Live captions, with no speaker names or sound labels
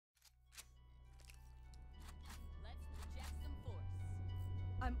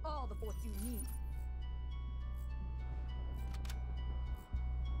what you need.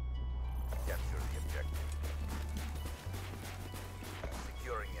 Capture the objective.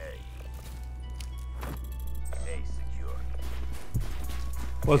 Securing A. A secure.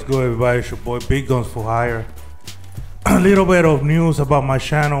 What's good, everybody? It's your boy Big Guns for Hire. A little bit of news about my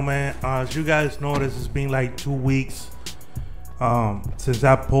channel, man. As you guys notice, it's been like 2 weeks since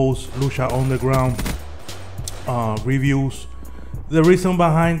I post Lucha Underground reviews. The reason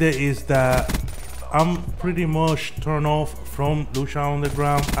behind it is that I'm pretty much turned off from Lucha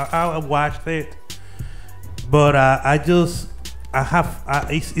Underground. I watched it, but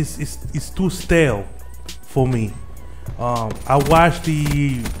it's too stale for me. I watched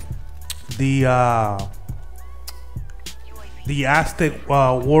the Aztec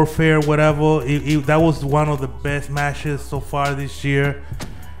Warfare, whatever. That was one of the best matches so far this year,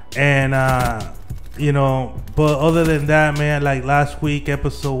 and you know. But other than that, man, like last week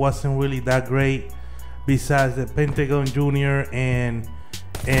episode wasn't really that great. Besides the Pentagon Jr. and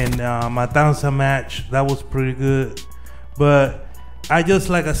Matanza match, that was pretty good. But I just,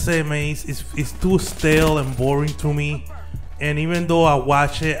 like I said, man, it's too stale and boring to me. And even though I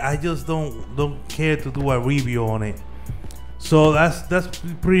watch it, I just don't care to do a review on it. So that's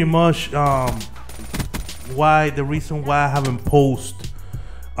pretty much the reason why I haven't posted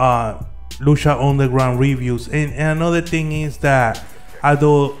Lucha Underground reviews. And another thing is that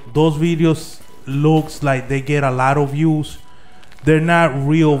although those videos looks like they get a lot of views, they're not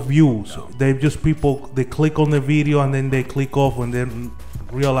real views. They're just people, they click on the video and then they click off and then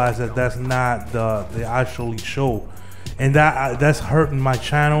realize that that's not the actual show, and that's hurting my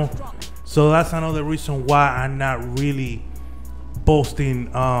channel. So that's another reason why I'm not really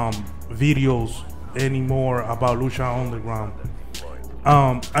posting videos anymore about Lucha Underground.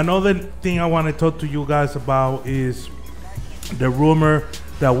 Another thing I want to talk to you guys about is the rumor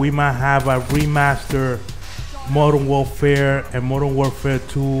that we might have a remaster Modern Warfare and Modern Warfare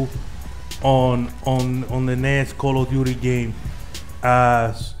 2 on the next Call of Duty game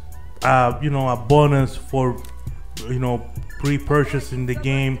as you know, a bonus for, you know, pre-purchasing the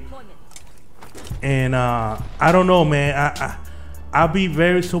game. And I don't know, man. I'll be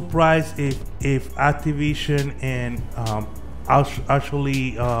very surprised if Activision and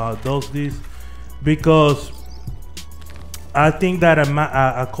actually does this, because I think that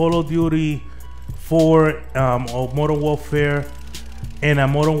a Call of Duty 4 or Modern Warfare and a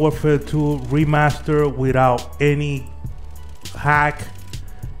Modern Warfare 2 remaster without any hack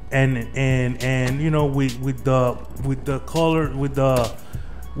and you know, with the color, with the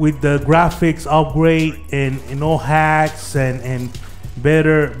graphics upgrade and no hacks and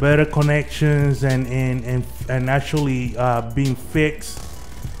better connections and actually being fixed,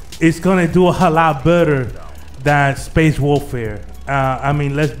 it's gonna do a lot better than Space Warfare. I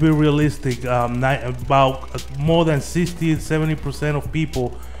mean, let's be realistic. About more than 60-70% of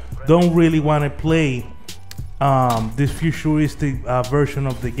people don't really want to play this futuristic version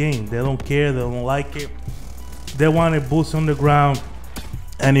of the game. They don't care. They don't like it. They want a boots on the ground.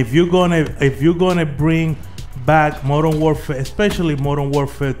 And if you're gonna bring back Modern Warfare, especially Modern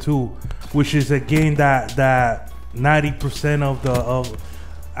Warfare 2, which is a game that 90% of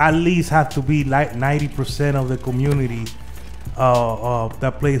at least have to be like 90% of the community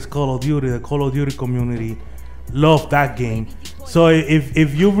that plays Call of Duty, the Call of Duty community, love that game. So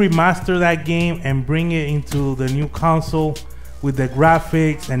if you remaster that game and bring it into the new console with the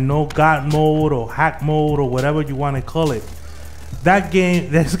graphics and no God mode or hack mode or whatever you want to call it, that game,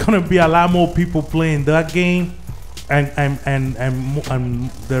 there's gonna be a lot more people playing that game and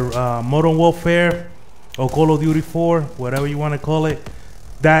the Modern Warfare or Call of Duty 4, whatever you want to call it,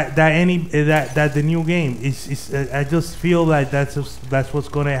 that the new game is. I just feel like that's what's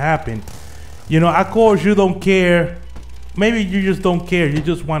gonna happen. You know, of course you don't care. Maybe you just don't care. You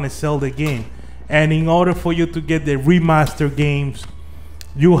just want to sell the game, and in order for you to get the remaster games,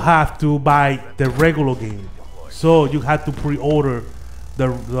 you have to buy the regular game. So you have to pre-order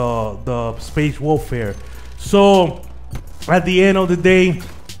the Space Warfare. So at the end of the day,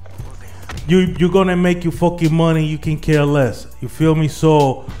 you're gonna make your fucking money. You can care less. You feel me?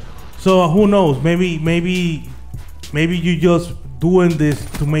 So who knows? Maybe you just doing this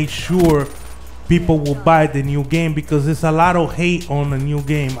to make sure people will buy the new game, because there's a lot of hate on the new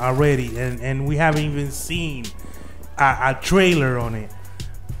game already, and we haven't even seen a trailer on it.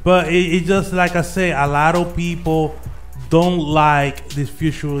 But it just, like I say, a lot of people don't like this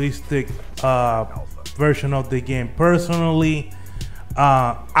futuristic version of the game. Personally,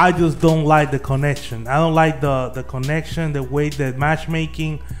 I just don't like the connection. I don't like the connection, the way that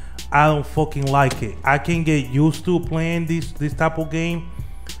matchmaking. I don't fucking like it. I can get used to playing this type of game,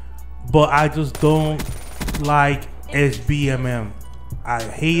 but I just don't like SBMM. I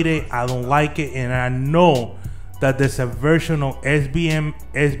hate it. I don't like it, and I know that there's a version of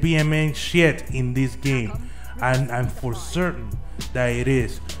SBMN shit in this game, and I'm for certain that it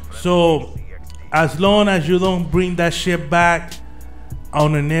is. So as long as you don't bring that shit back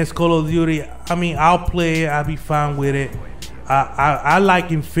on the next Call of Duty, I mean, I'll play it. I'll be fine with it. I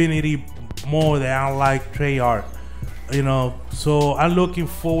like Infinity more than I like Treyarch, you know. So I'm looking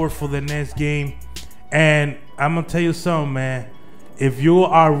forward for the next game, and I'm gonna tell you something, man. If you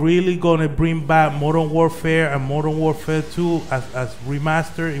are really gonna bring back Modern Warfare and Modern Warfare 2 as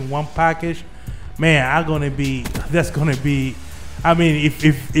remaster in one package, man, that's gonna be. I mean,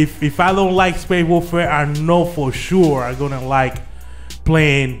 if I don't like Space Warfare, I know for sure I'm gonna like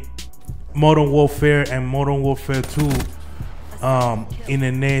playing Modern Warfare and Modern Warfare 2 in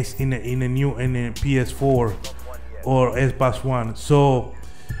the next in the PS4 or Xbox One. So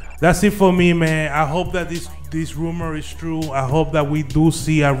that's it for me, man. I hope that this rumor is true. I hope that we do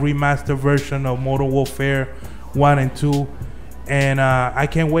see a remastered version of Modern Warfare 1 and 2. And I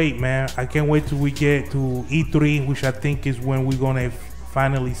can't wait, man. I can't wait till we get to E3, which I think is when we're gonna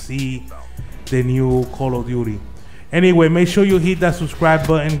finally see the new Call of Duty. Anyway, make sure you hit that subscribe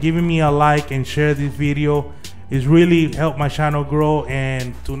button, giving me a like and share this video. It's really helped my channel grow.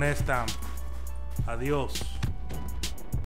 And till next time, adios.